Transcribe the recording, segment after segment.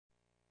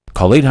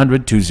Call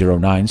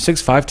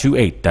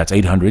 800-209-6528. That's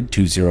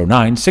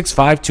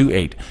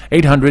 800-209-6528.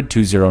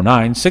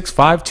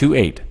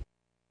 800-209-6528.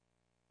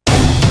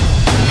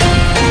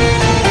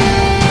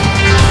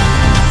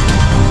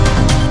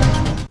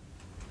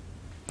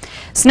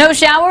 Snow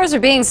showers are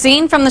being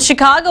seen from the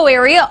Chicago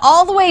area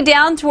all the way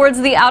down towards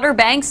the Outer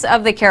Banks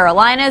of the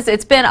Carolinas.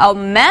 It's been a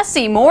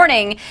messy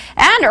morning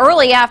and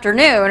early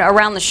afternoon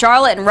around the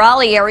Charlotte and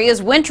Raleigh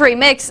areas. Wintry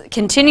mix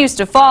continues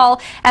to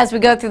fall as we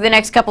go through the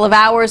next couple of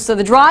hours, so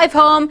the drive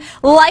home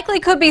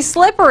likely could be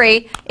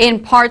slippery in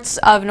parts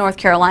of North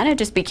Carolina.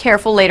 Just be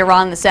careful later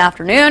on this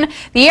afternoon.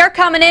 The air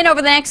coming in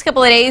over the next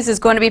couple of days is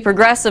going to be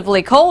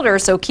progressively colder,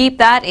 so keep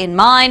that in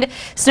mind.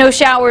 Snow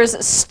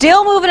showers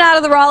still moving out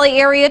of the Raleigh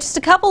area. Just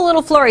a couple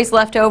little flurries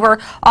left over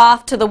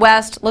off to the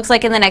west. Looks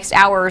like in the next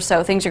hour or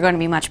so things are going to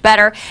be much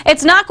better.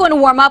 It's not going to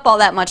warm up all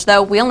that much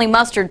though. We only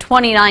mustered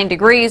 29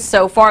 degrees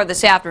so far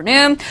this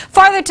afternoon.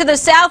 Farther to the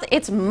south,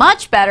 it's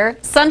much better.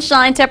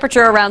 Sunshine,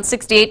 temperature around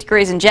 68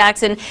 degrees in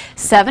Jackson,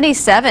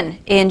 77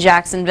 in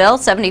Jacksonville,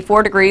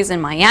 74 degrees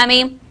in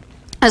Miami.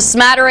 A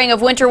smattering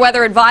of winter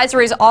weather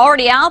advisories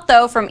already out,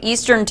 though, from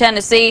eastern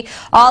Tennessee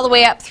all the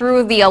way up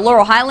through the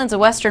Laurel Highlands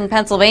of western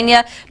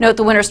Pennsylvania. Note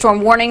the winter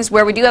storm warnings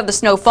where we do have the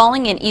snow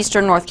falling in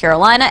eastern North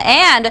Carolina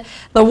and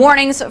the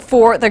warnings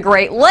for the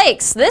Great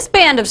Lakes. This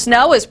band of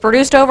snow has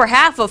produced over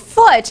half a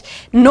foot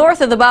north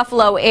of the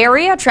Buffalo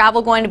area.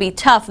 Travel going to be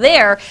tough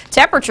there.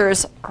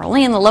 Temperatures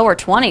early in the lower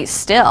 20s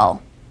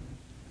still.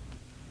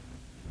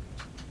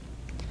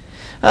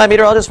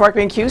 Meteorologist Mark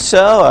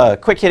Mancuso, a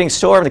quick hitting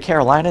storm in the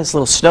Carolinas, a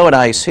little snow and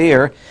ice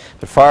here,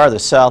 but farther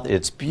south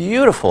it's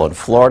beautiful in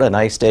Florida.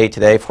 Nice day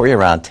today for you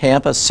around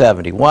Tampa,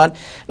 71.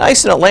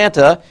 Nice in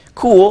Atlanta,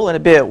 cool and a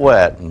bit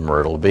wet in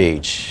Myrtle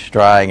Beach.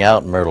 Drying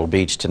out in Myrtle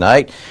Beach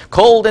tonight.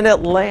 Cold in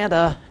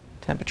Atlanta,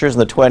 temperatures in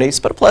the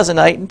 20s, but a pleasant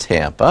night in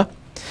Tampa.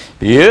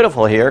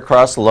 Beautiful here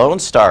across the Lone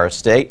Star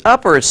State.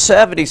 Upper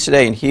 70s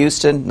today in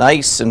Houston,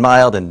 nice and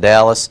mild in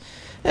Dallas,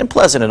 and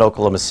pleasant in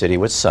Oklahoma City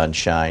with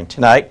sunshine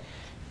tonight.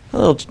 A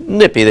little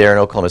nippy there in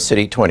Oklahoma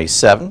City,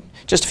 27.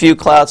 Just a few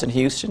clouds in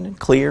Houston and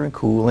clear and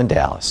cool in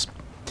Dallas.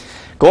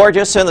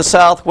 Gorgeous in the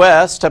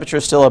southwest. Temperature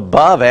is still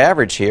above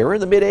average here. We're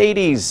in the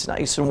mid-80s.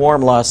 Nice and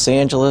warm Los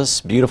Angeles.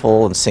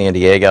 Beautiful in San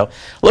Diego.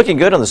 Looking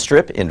good on the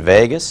Strip in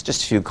Vegas.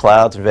 Just a few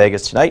clouds in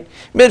Vegas tonight.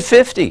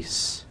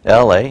 Mid-50s.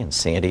 LA and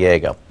San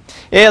Diego.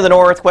 In the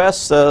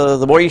northwest,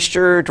 the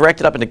moisture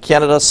directed up into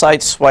Canada.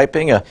 Side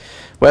swiping.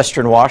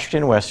 Western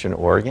Washington, Western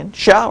Oregon.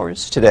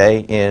 Showers today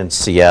in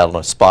Seattle,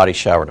 a spotty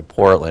shower to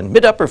Portland.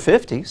 Mid-upper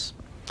 50s.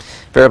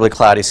 Variably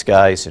cloudy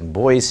skies in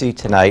Boise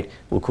tonight.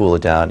 We'll cool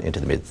it down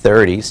into the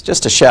mid-30s.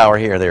 Just a shower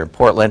here and there in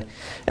Portland,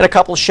 and a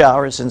couple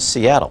showers in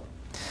Seattle.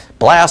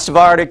 Blast of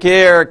Arctic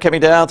air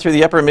coming down through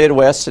the upper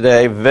Midwest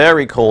today.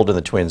 Very cold in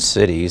the Twin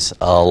Cities.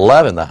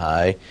 11 the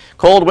high.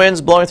 Cold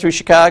winds blowing through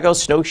Chicago.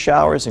 Snow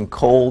showers and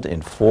cold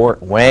in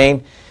Fort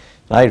Wayne.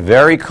 Tonight,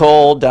 very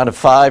cold, down to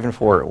 5 in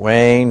Fort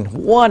Wayne,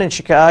 1 in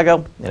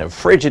Chicago, and a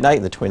frigid night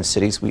in the Twin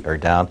Cities. We are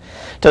down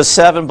to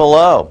 7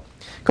 below.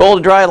 Cold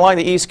and dry along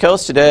the East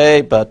Coast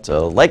today, but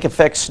lake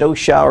effect snow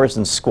showers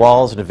and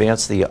squalls in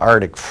advance of the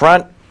Arctic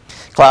front.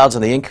 Clouds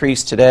on the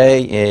increase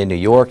today in New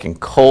York and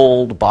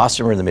cold.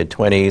 Boston we're in the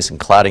mid-20s and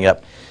clouding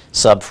up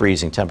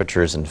sub-freezing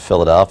temperatures in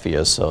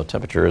Philadelphia. So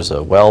temperatures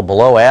well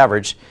below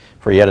average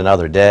for yet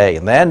another day.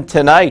 And then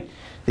tonight,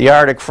 the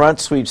Arctic front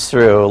sweeps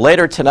through.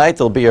 Later tonight,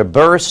 there'll be a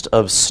burst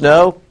of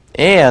snow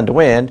and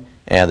wind,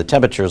 and the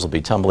temperatures will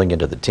be tumbling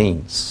into the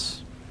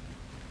teens.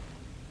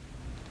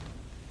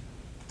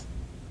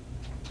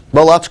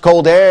 Well, lots of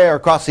cold air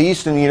across the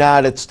eastern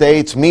United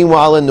States.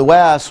 Meanwhile, in the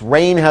west,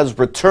 rain has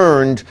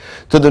returned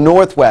to the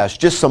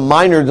northwest. Just some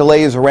minor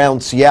delays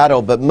around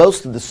Seattle, but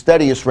most of the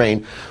steadiest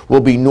rain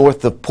will be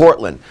north of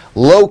Portland.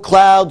 Low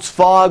clouds,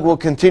 fog will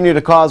continue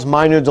to cause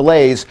minor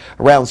delays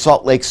around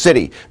Salt Lake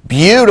City.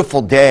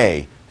 Beautiful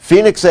day.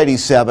 Phoenix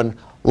 87,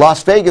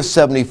 Las Vegas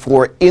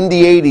 74, in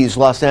the 80s,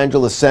 Los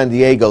Angeles, San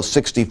Diego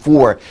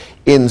 64,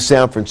 in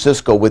San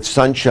Francisco with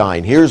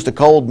sunshine. Here's the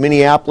cold.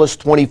 Minneapolis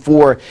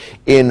 24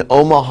 in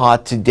Omaha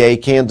today.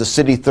 Kansas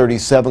City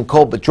 37,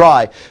 cold but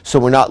dry, so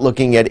we're not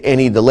looking at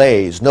any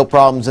delays. No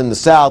problems in the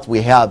south.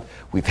 We've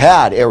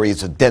had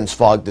areas of dense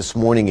fog this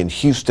morning in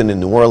Houston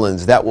and New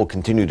Orleans. That will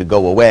continue to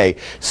go away.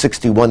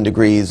 61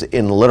 degrees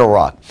in Little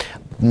Rock.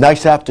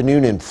 Nice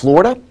afternoon in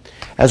Florida.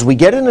 As we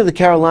get into the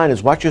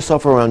Carolinas, watch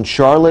yourself around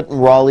Charlotte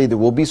and Raleigh. There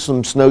will be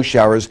some snow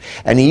showers.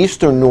 And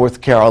eastern North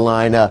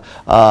Carolina,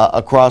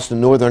 across the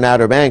northern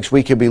Outer Banks,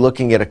 we could be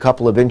looking at a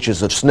couple of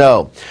inches of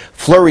snow.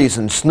 Flurries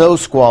and snow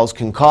squalls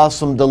can cause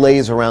some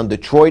delays around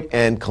Detroit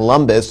and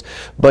Columbus,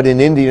 but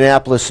in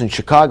Indianapolis and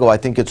Chicago, I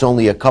think it's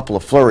only a couple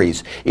of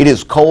flurries. It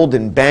is cold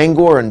in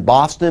Bangor and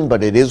Boston,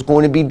 but it is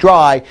going to be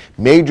dry.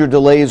 Major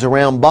delays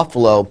around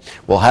Buffalo.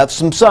 We'll have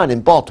some sun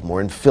in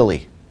Baltimore and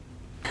Philly.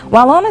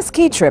 While on a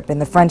ski trip in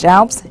the French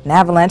Alps, an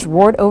avalanche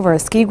roared over a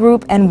ski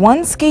group and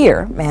one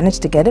skier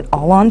managed to get it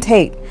all on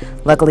tape.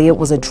 Luckily, it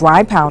was a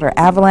dry powder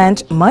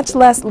avalanche, much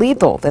less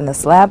lethal than the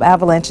slab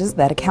avalanches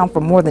that account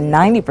for more than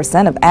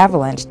 90% of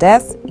avalanche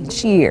deaths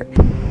each year.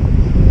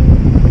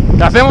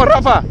 ¿Qué hacemos,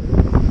 Rafa?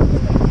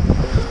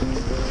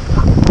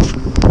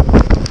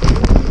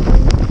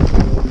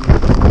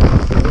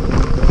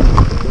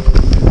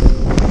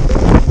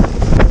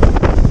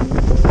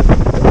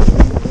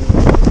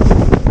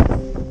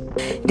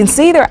 You can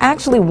see they're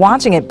actually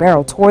watching it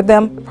barrel toward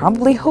them,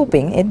 probably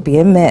hoping it'd be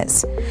a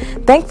miss.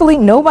 Thankfully,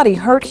 nobody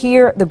hurt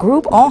here, the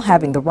group all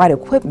having the right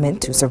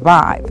equipment to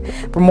survive.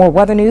 For more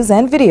weather news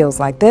and videos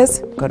like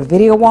this, go to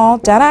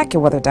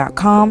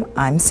videowall.accuweather.com.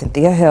 I'm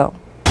Cynthia Hill.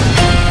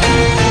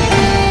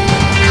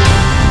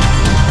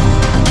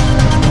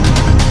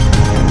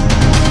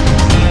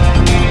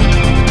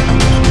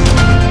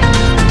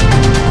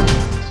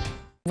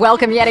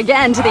 Welcome yet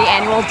again to the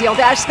annual Deal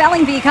Dash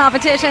Spelling Bee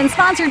competition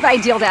sponsored by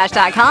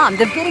DealDash.com,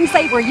 the bidding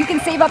site where you can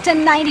save up to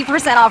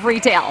 90% off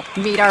retail.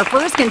 Meet our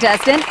first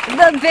contestant,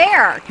 the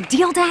Bear,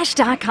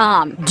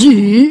 DealDash.com.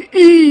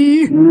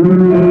 D-E.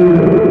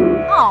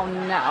 Oh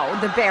no,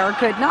 the Bear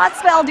could not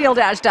spell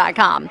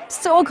DealDash.com.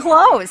 So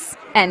close.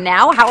 And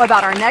now, how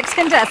about our next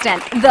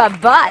contestant, the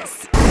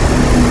Bus?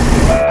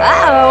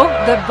 Uh-oh,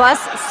 the Bus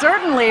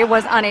certainly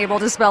was unable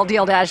to spell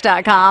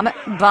DealDash.com.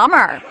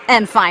 Bummer.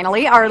 And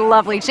finally, our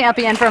lovely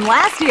champion from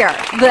last year,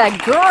 the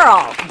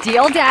Girl,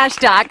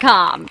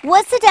 DealDash.com.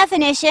 What's the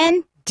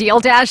definition?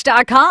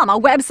 DealDash.com, a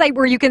website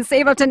where you can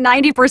save up to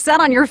 90%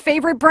 on your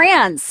favorite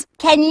brands.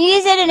 Can you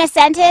use it in a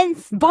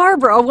sentence?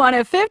 Barbara won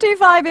a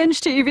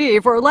 55-inch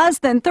TV for less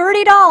than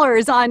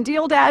 $30 on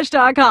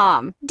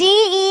DealDash.com.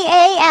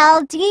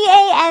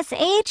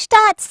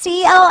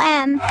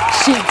 DealDash.com.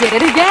 She did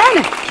it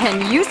again.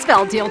 Can you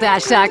spell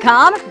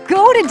DealDash.com?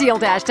 Go to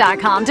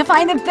DealDash.com to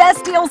find the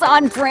best deals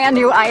on brand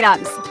new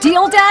items.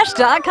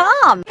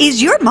 DealDash.com.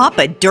 Is your mop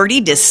a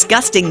dirty,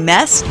 disgusting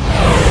mess?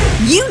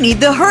 You need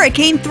the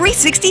Hurricane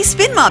 360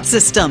 Spin Mop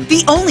System,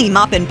 the only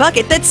mop and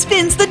bucket that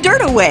spins the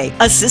dirt away.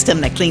 A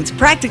system that cleans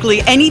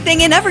practically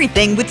anything and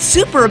everything with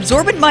super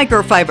absorbent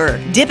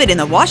microfiber. Dip it in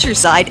the washer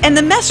side and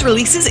the mess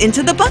releases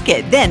into the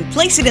bucket. Then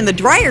place it in the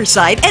dryer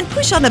side and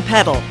push on the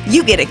pedal.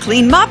 You get a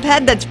clean mop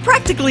pad that's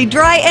practically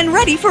dry and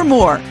ready for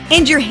more.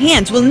 And your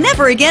hands will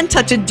never again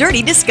touch a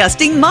dirty,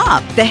 disgusting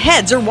mop. The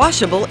heads are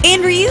washable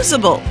and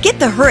reusable. Get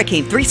the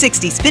Hurricane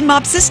 360 Spin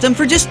Mop System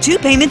for just 2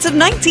 payments of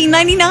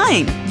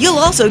 $19.99. You'll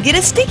also get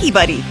a Sticky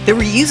Buddy, the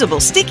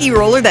reusable sticky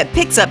roller that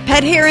picks up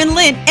pet hair and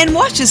lint and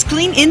washes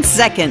clean in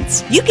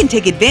seconds. You can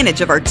take advantage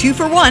of our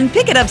 2-for-1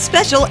 Pick It Up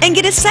special and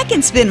get a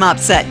second spin mop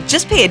set.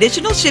 Just pay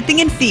additional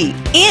shipping and fee.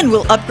 And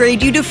we'll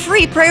upgrade you to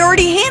free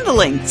priority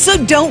handling. So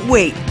don't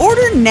wait.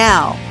 Order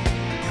now.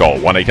 Call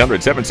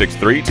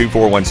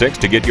 1-800-763-2416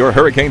 to get your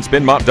Hurricane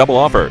Spin Mop double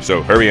offer.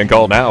 So hurry and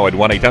call now at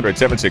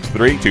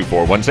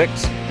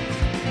 1-800-763-2416.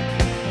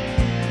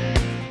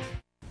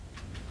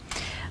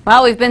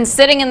 Well, we've been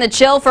sitting in the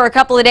chill for a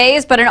couple of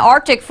days, but an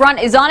Arctic front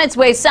is on its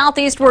way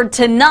southeastward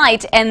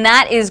tonight, and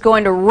that is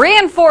going to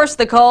reinforce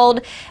the cold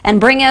and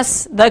bring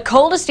us the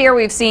coldest air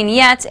we've seen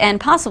yet,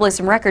 and possibly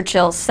some record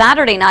chills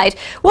Saturday night.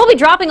 We'll be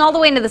dropping all the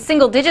way into the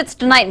single digits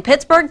tonight in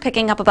Pittsburgh,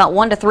 picking up about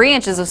 1 to 3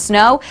 inches of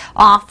snow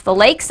off the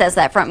lakes as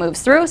that front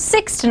moves through.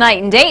 6 tonight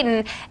in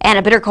Dayton, and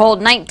a bitter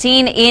cold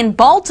 19 in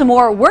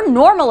Baltimore. We're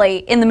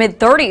normally in the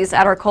mid-30s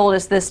at our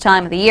coldest this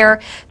time of the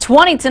year.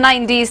 20 tonight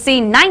in D.C.,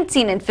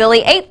 19 in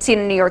Philly, 18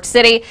 in New York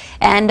City,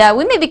 and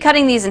we may be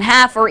cutting these in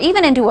half or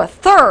even into a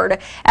third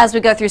as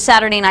we go through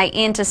Saturday night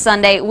into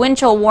Sunday. Wind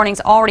chill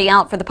warnings already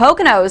out for the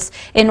Poconos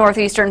in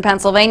northeastern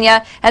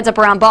Pennsylvania. Heads up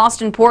around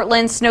Boston,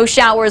 Portland. Snow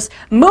showers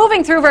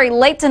moving through very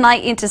late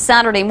tonight into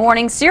Saturday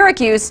morning.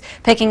 Syracuse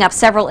picking up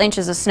several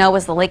inches of snow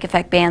as the lake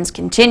effect bands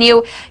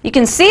continue. You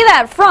can see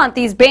that front,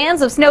 these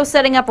bands of snow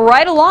setting up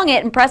right along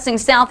it and pressing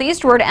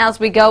southeastward as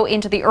we go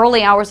into the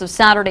early hours of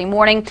Saturday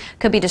morning.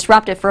 Could be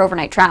disruptive for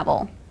overnight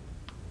travel.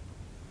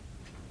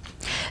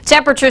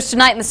 Temperatures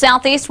tonight in the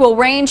southeast will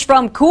range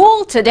from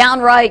cool to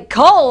downright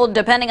cold,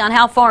 depending on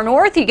how far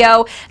north you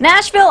go.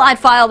 Nashville, I'd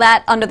file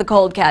that under the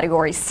cold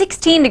category.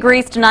 16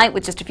 degrees tonight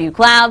with just a few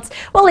clouds.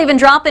 We'll even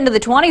drop into the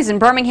 20s in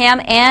Birmingham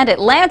and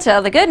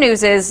Atlanta. The good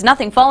news is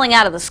nothing falling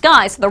out of the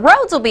sky, so the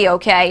roads will be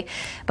okay,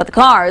 but the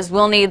cars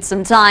will need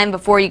some time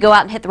before you go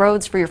out and hit the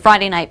roads for your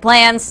Friday night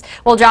plans.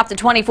 We'll drop to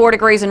 24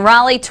 degrees in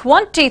Raleigh,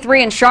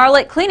 23 in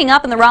Charlotte, cleaning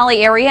up in the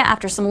Raleigh area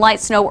after some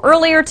light snow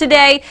earlier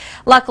today.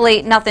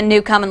 Luckily, nothing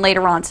new coming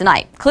later on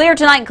tonight. Clear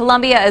tonight in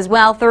Columbia as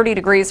well, 30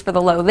 degrees for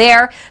the low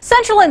there.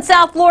 Central and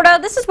South Florida,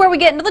 this is where we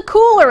get into the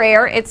cooler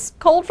air. It's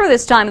cold for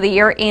this time of the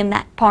year in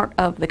that part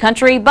of the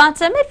country, but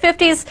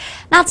mid-50s,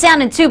 not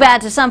sounding too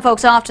bad to some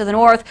folks off to the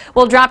north.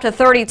 We'll drop to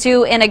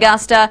 32 in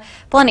Augusta.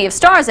 Plenty of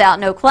stars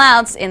out, no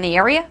clouds in the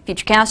area.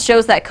 Futurecast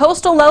shows that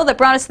coastal low that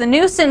brought us the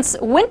nuisance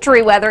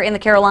wintry weather in the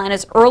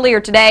Carolinas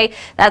earlier today.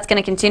 That's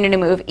going to continue to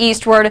move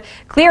eastward,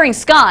 clearing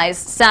skies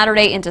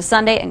Saturday into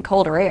Sunday and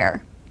colder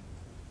air.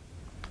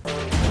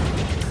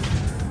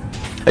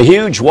 A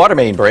huge water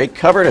main break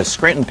covered a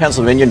Scranton,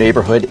 Pennsylvania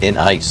neighborhood in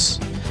ice.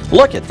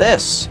 Look at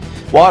this.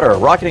 Water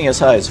rocketing as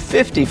high as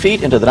 50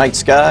 feet into the night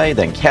sky,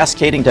 then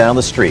cascading down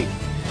the street.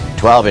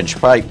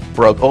 12-inch pipe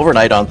broke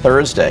overnight on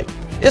Thursday.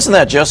 Isn't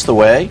that just the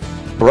way?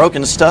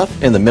 Broken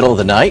stuff in the middle of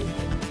the night?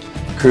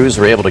 Crews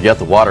were able to get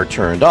the water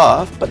turned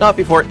off, but not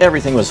before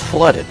everything was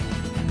flooded.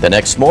 The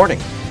next morning,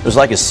 it was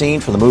like a scene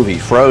from the movie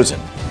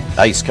Frozen.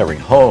 Ice covering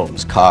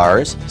homes,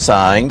 cars,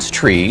 signs,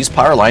 trees,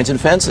 power lines,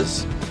 and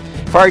fences.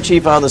 Fire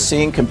chief on the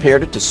scene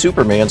compared it to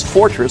Superman's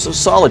fortress of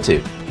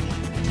solitude.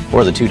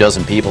 More than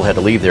 24 people had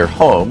to leave their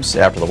homes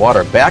after the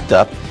water backed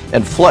up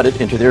and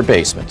flooded into their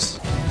basements.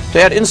 To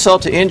add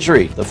insult to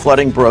injury, the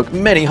flooding broke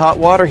many hot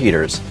water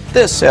heaters.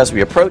 This as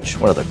we approach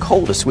one of the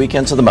coldest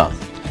weekends of the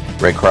month.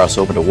 Red Cross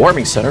opened a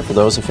warming center for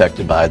those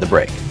affected by the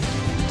break.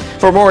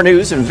 For more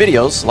news and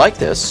videos like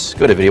this,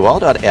 go to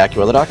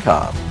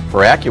videowall.accuweather.com.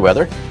 For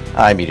AccuWeather,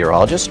 I'm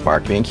meteorologist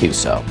Mark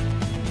Mancuso.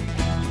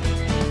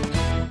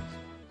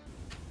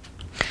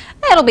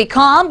 It'll be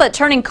calm, but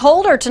turning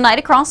colder tonight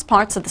across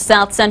parts of the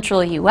south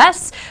central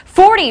U.S.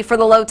 40 for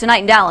the low tonight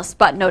in Dallas,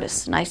 but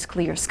notice nice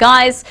clear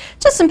skies.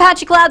 Just some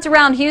patchy clouds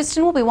around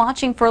Houston. We'll be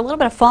watching for a little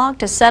bit of fog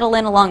to settle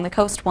in along the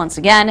coast once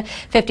again.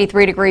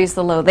 53 degrees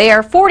the low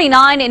there.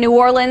 49 in New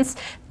Orleans.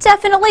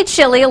 Definitely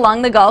chilly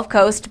along the Gulf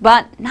Coast,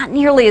 but not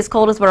nearly as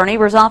cold as what our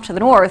neighbors off to the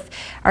north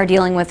are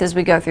dealing with as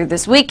we go through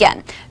this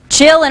weekend.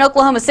 Chill in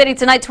Oklahoma City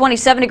tonight,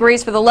 27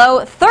 degrees for the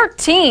low,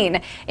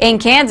 13 in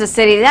Kansas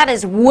City. That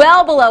is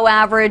well below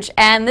average,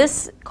 and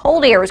this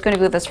cold air is going to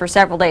be with us for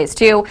several days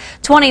too.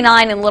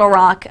 29 in Little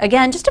Rock.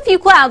 Again, just a few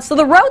clouds, so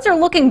the roads are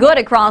looking good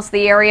across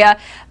the area,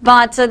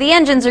 but the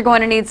engines are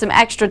going to need some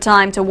extra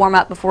time to warm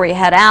up before you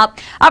head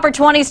out. Upper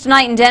 20s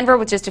tonight in Denver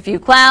with just a few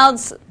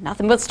clouds.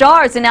 Nothing but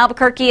stars in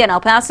Albuquerque and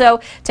El Paso.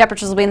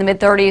 Temperatures will be in the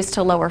mid-30s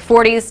to lower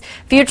 40s.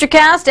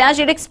 Futurecast, as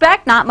you'd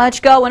expect, not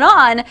much going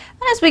on. And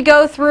as we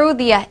go through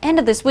the end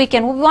of this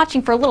weekend, we'll be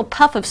watching for a little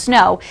puff of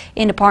snow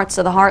into parts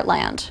of the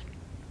heartland.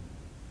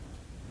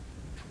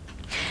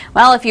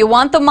 Well, if you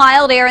want the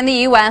mild air in the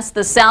U.S.,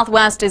 the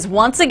Southwest is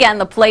once again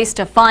the place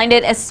to find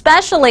it,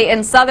 especially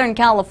in Southern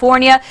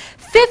California.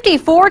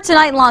 54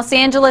 tonight in Los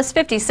Angeles,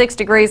 56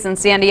 degrees in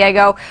San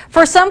Diego.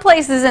 For some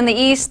places in the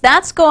east,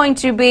 that's going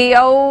to be,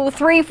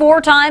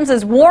 3-4 times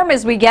as warm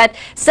as we get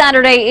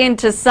Saturday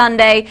into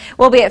Sunday.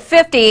 We'll be at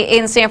 50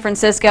 in San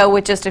Francisco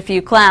with just a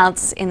few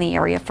clouds in the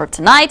area for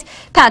tonight.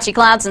 Patchy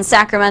clouds in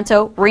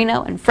Sacramento,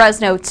 Reno, and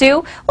Fresno,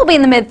 too. We'll be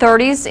in the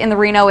mid-30s in the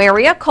Reno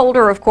area.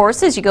 Colder, of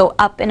course, as you go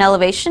up in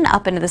elevation,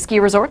 up into the ski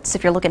resorts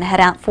if you're looking to head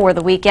out for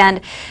the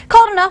weekend.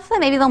 Cold enough that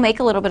maybe they'll make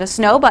a little bit of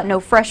snow, but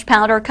no fresh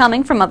powder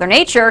coming from Mother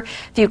Nature.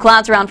 A few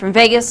clouds around from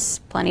Vegas,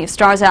 plenty of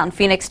stars out in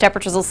Phoenix.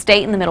 Temperatures will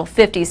stay in the middle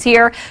 50s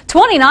here.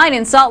 29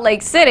 in Salt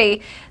Lake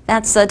City.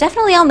 That's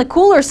definitely on the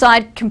cooler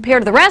side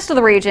compared to the rest of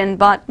the region,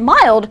 but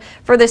mild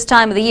for this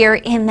time of the year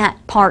in that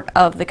part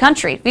of the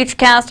country.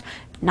 Futurecast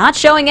not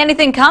showing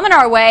anything coming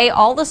our way.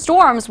 All the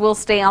storms will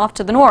stay off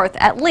to the north,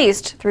 at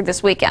least through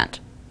this weekend.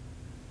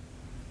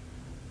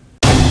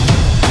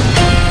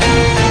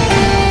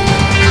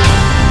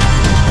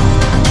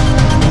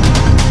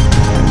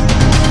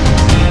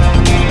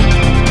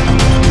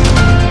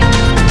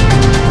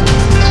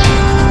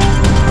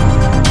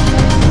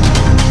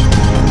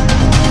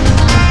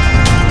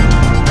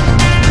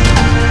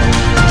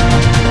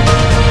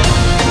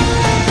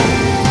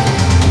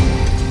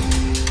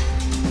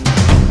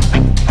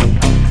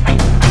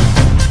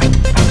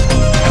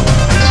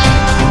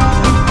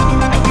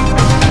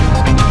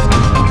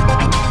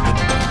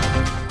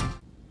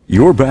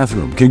 Your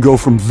bathroom can go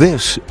from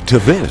this to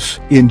this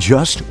in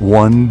just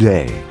one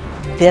day.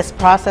 This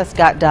process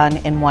got done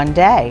in one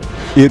day.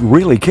 It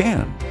really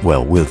can.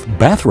 Well, with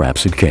bath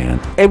wraps it can.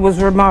 It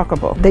was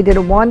remarkable. They did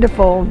a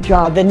wonderful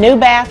job. The new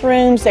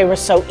bathrooms, they were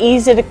so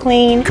easy to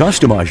clean.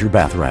 Customize your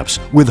bath wraps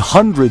with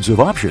hundreds of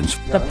options.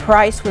 The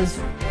price was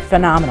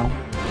phenomenal.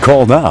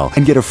 Call now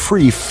and get a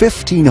free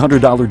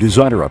 $1,500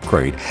 designer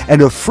upgrade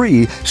and a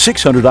free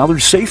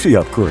 $600 safety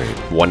upgrade.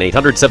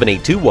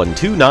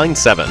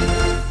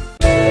 1-800-782-1297.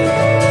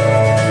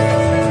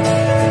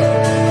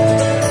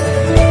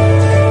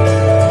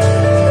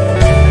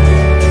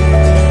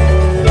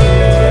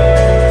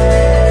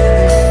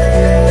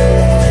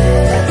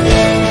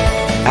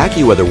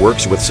 AccuWeather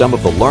works with some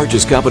of the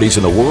largest companies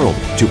in the world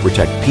to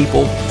protect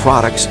people,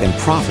 products, and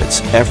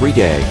profits every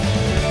day.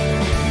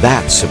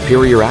 That's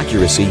superior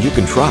accuracy you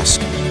can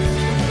trust.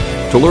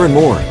 To learn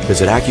more,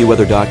 visit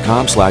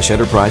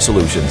AccuWeather.com/enterprise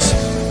solutions.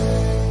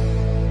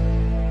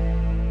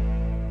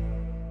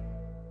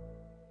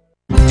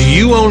 Do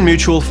you own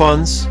mutual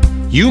funds?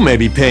 You may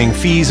be paying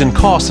fees and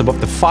costs of up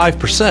to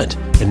 5%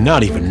 and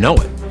not even know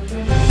it.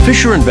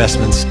 Fisher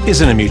Investments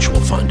isn't a mutual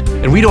fund,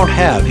 and we don't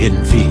have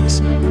hidden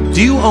fees.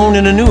 Do you own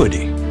an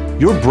annuity?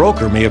 Your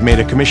broker may have made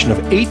a commission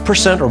of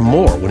 8% or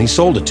more when he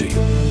sold it to you.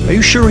 Are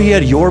you sure he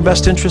had your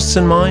best interests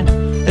in mind?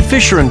 At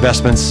Fisher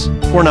Investments,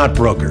 we're not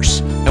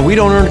brokers, and we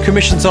don't earn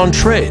commissions on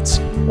trades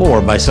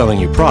or by selling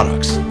you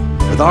products.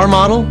 With our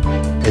model,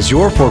 as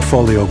your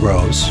portfolio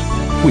grows,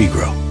 we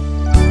grow.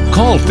 Call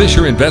Call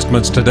Fisher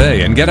Investments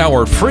today and get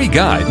our free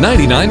guide,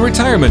 99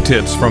 Retirement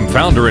Tips, from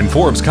founder and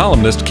Forbes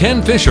columnist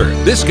Ken Fisher.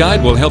 This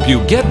guide will help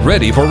you get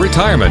ready for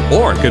retirement,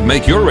 or could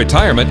make your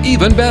retirement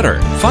even better.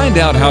 Find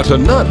out how to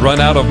not run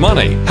out of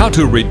money, how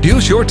to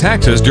reduce your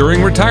taxes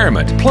during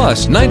retirement,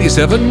 plus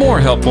 97 more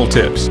helpful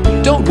tips.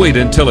 Don't wait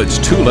until it's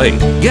too late.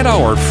 Get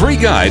our free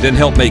guide and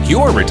help make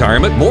your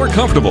retirement more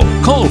comfortable.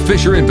 Call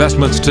Fisher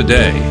Investments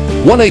today.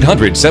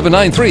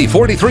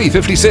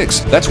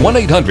 1-800-793-4356. That's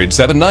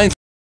 1-800-793